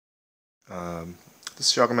This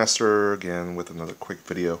is Wacom Master again with another quick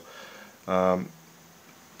video.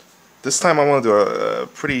 This time I want to do a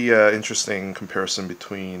pretty interesting comparison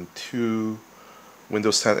between two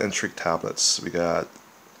Windows 10 N-Trig tablets. We got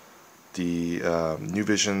the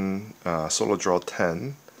NuVision Solo Draw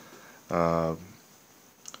 10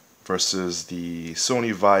 versus the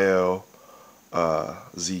Sony VAIO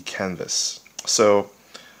Z Canvas. So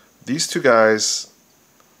these two guys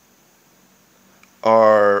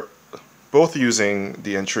are both using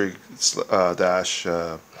the N-Trig dash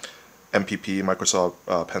MPP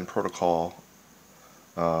Microsoft Pen Protocol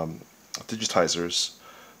digitizers.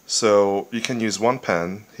 So you can use one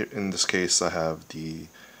pen. In this case, I have the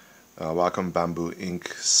Wacom Bamboo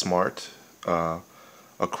Ink Smart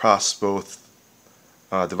across both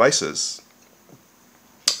devices.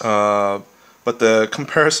 But the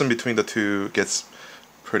comparison between the two gets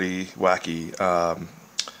pretty wacky.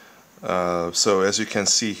 So as you can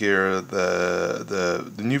see here, the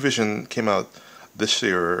NuVision came out this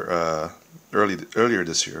year, earlier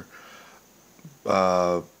this year,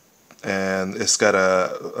 and it's got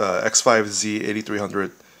a X5Z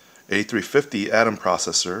 8300 8350 Atom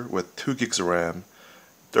processor with 2 gigs of RAM,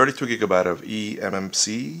 32 gigabyte of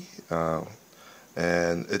eMMC,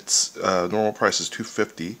 and its normal price is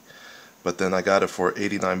 $250, but then I got it for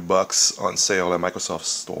 $89 on sale at Microsoft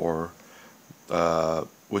Store,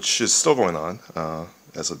 which is still going on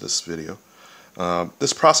as of this video.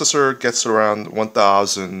 This processor gets around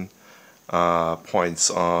 1,000 points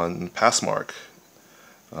on Passmark,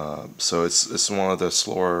 so it's one of the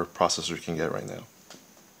slower processors you can get right now.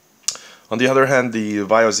 On the other hand, the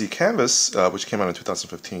VAIO Z Canvas, which came out in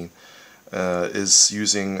 2015, is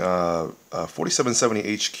using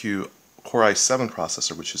 4770HQ Core i7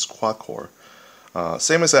 processor, which is quad core.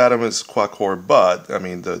 Same as Atom is quad core, but I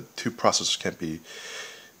mean the two processors can be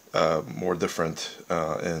more different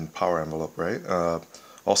in power envelope, right?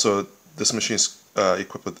 Also, this machine is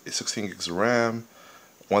equipped with 16 gigs of RAM,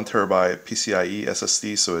 1 terabyte PCIe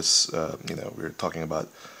SSD, so it's you know, we're talking about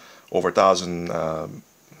over 1,000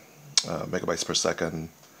 megabytes per second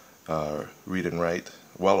read and write,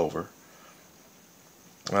 well over.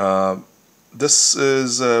 This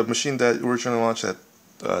is a machine that originally launched at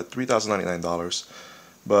 $3,099,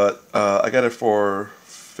 but I got it for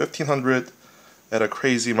 $1,500 at a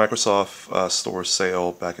crazy Microsoft store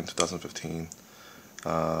sale back in 2015.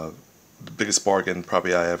 The biggest bargain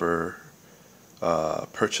probably I ever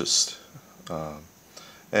purchased.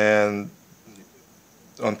 And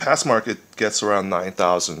on Passmark it gets around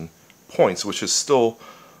 9,000 points, which is still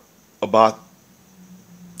about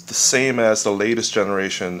the same as the latest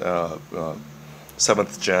generation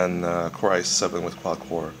 7th gen Core i7 with quad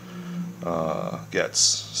core gets,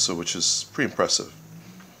 so which is pretty impressive.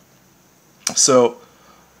 So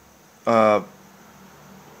the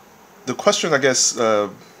question, I guess,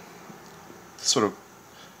 sort of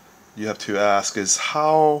you have to ask is,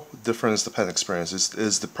 how different is the pen experience?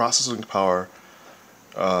 Is the processing power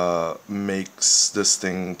makes this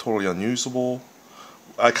thing totally unusable?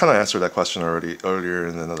 I kind of answered that question earlier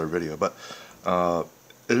in another video, but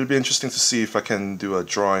it'll be interesting to see if I can do a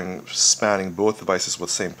drawing spanning both devices with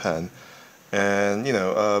the same pen, and you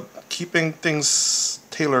know, keeping things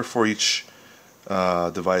tailored for each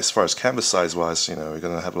device. As far as canvas size wise, you know, you're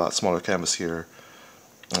gonna have a lot smaller canvas here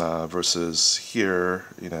versus here.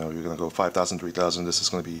 You know, you're gonna go 5,000, 3,000. This is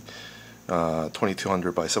gonna be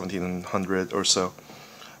 2,200 by 1,700 or so,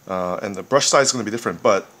 and the brush size is gonna be different,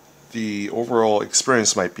 but the overall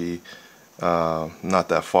experience might be not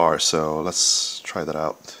that far. So let's try that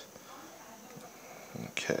out.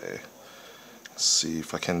 Okay, let's see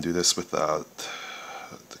if I can do this without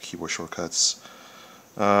the keyboard shortcuts.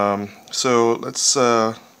 So let's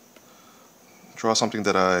draw something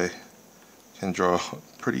that I can draw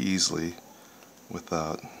pretty easily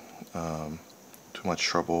without too much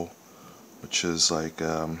trouble, which is like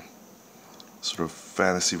sort of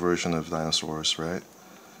fantasy version of dinosaurs, right?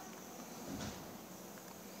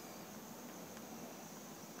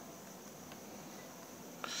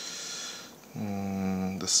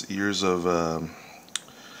 This years of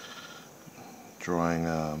drawing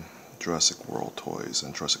Jurassic World toys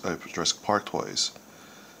and Jurassic Park toys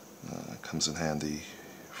comes in handy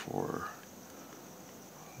for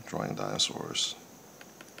drawing dinosaurs.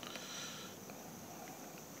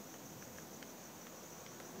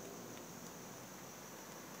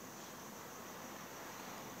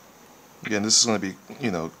 Again, this is going to be,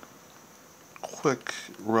 you know, quick,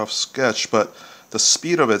 rough sketch, but the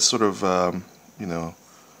speed of it sort of, you know,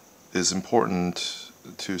 is important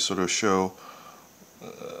to sort of show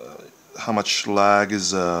how much lag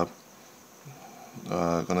is going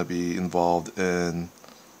to be involved in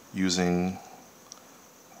using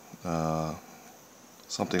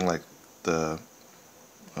something like the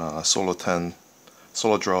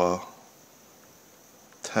Solo Draw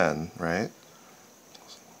 10, right?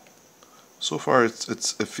 So far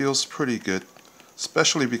it feels pretty good,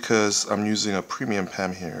 especially because I'm using a premium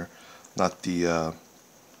pen here, not the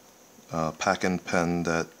pack-in pen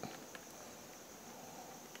that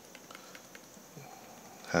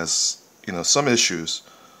has, you know, some issues.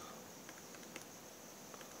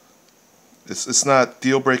 It's not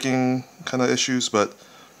deal-breaking kind of issues, but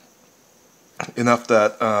enough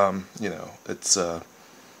that you know, it's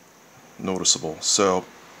noticeable. So,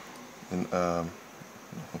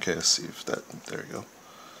 okay, let's see if that. There you go.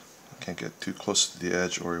 Can't get too close to the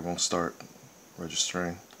edge, or it won't start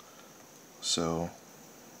registering. So,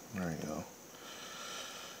 there you go.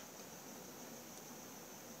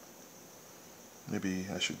 Maybe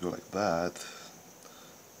I should go like that.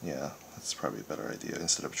 Yeah, that's probably a better idea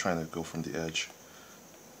instead of trying to go from the edge.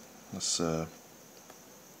 Let's go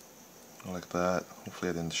like that. Hopefully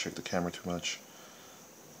I didn't shake the camera too much.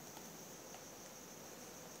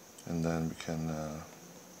 And then we can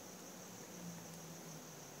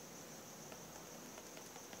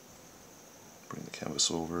bring the canvas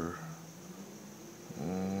over.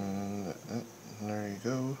 And there you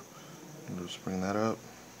go. And just bring that up.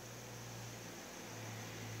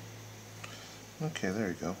 Okay, there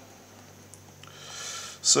you go.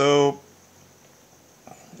 So,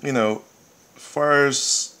 you know, as far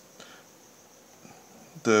as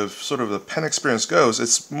the sort of the pen experience goes,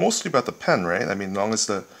 it's mostly about the pen, right? I mean, as long as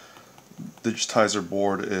the digitizer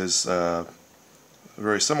board is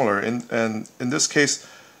very similar, and in this case,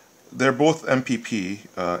 they're both MPP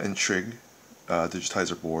N-Trig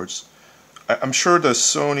digitizer boards. I'm sure the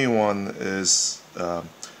Sony one is,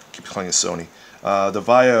 keep calling it Sony. The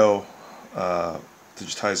VAIO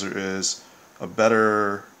digitizer is a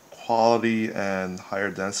better quality and higher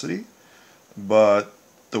density, but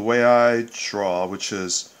the way I draw, which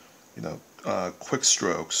is, you know, quick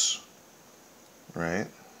strokes, right?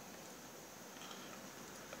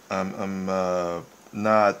 I'm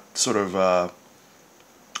not sort of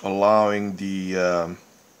allowing the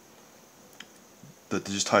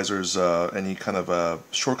digitizers any kind of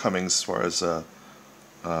shortcomings as far as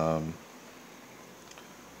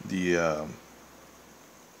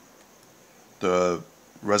the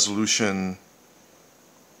resolution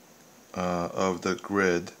of the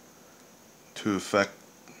grid to affect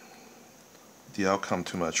the outcome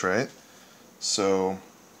too much, right? So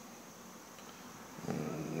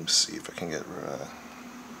let's see if I can get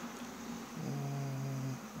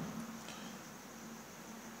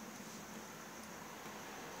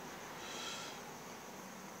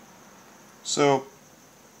so,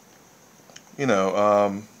 you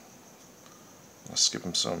know, let's give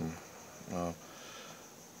him some.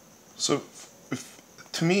 So,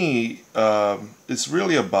 to me, it's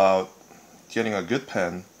really about getting a good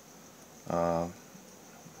pen. The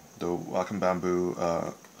Wacom Bamboo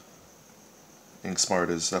Ink Smart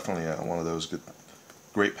is definitely one of those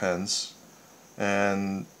great pens,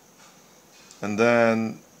 and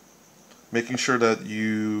then making sure that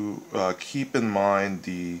you keep in mind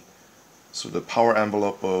the power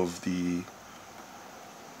envelope of the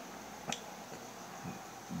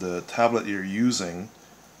tablet you're using,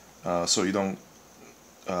 so you don't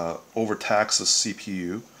overtax the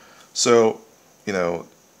CPU. So, you know,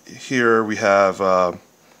 here we have a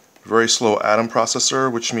very slow Atom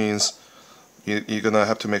processor, which means you're gonna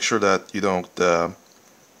have to make sure that you don't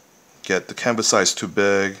get the canvas size too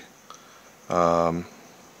big, and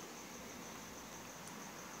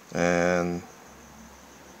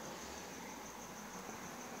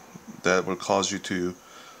that will cause you to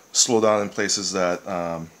slow down in places that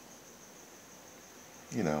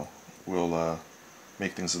you know, will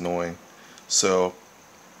make things annoying. So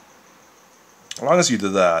as long as you do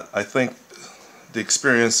that, I think the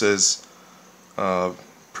experience is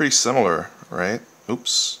pretty similar, right?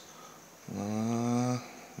 Oops,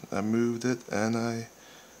 I moved it and I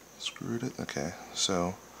screwed it. Okay,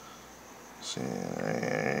 so see,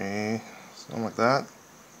 something like that.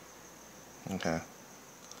 Okay.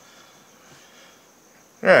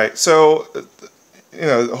 All right, so you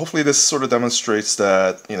know, hopefully this sort of demonstrates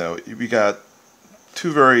that, you know, we got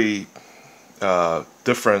two very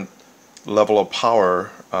different level of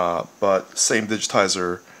power, but same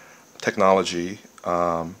digitizer technology,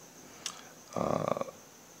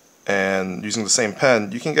 and using the same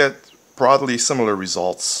pen, you can get broadly similar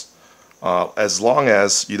results as long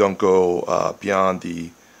as you don't go beyond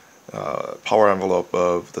the power envelope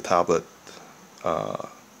of the tablet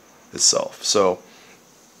itself. So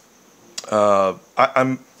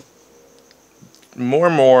I'm more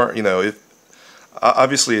and more, you know,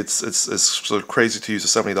 obviously it's sort of crazy to use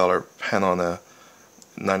a $70 pen on a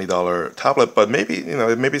 $90 tablet, but maybe, you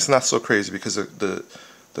know, maybe it's not so crazy because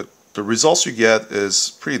the results you get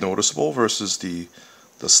is pretty noticeable versus the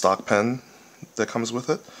stock pen that comes with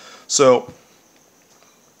it. So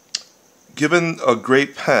given a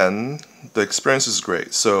great pen, the experience is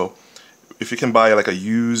great. So if you can buy like a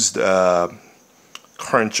used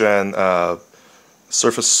current gen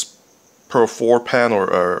Surface Pro 4 pen or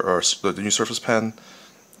the new Surface pen,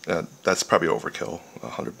 that's probably overkill,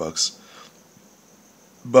 $100.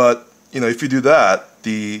 But you know, if you do that,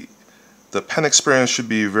 the pen experience should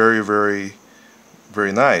be very, very,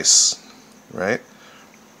 very nice, right?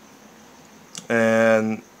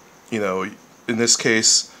 And you know, in this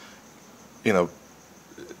case, you know,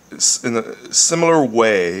 in a similar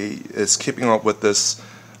way, it's keeping up with this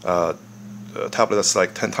tablet that's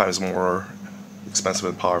like 10 times more expensive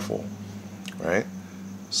and powerful, right?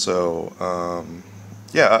 So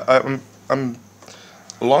yeah, I'm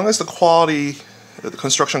as long as the quality, the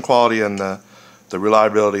construction quality, and the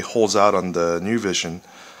reliability holds out on the NuVision,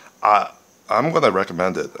 I'm gonna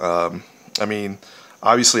recommend it. I mean,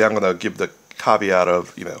 obviously, I'm gonna give the caveat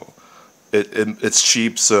of, you know, it's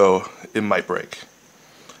cheap, so it might break.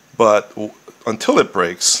 But until it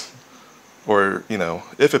breaks, or you know,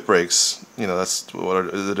 if it breaks, you know, that's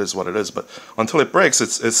what it is. What it is. But until it breaks,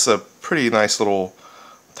 it's a pretty nice little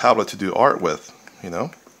tablet to do art with. You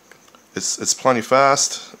know, it's plenty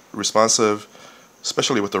fast, responsive,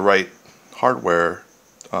 especially with the right hardware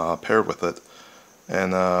paired with it.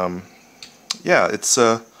 And yeah, it's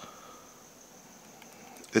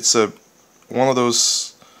one of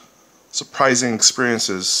those surprising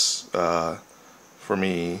experiences for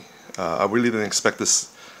me. I really didn't expect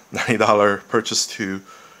this $90 purchase to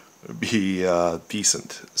be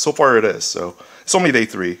decent. So far it is. So it's only day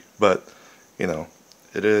 3, but you know,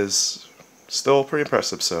 it is still pretty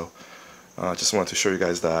impressive. So just wanted to show you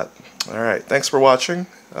guys that. Alright, thanks for watching.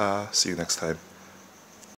 See you next time.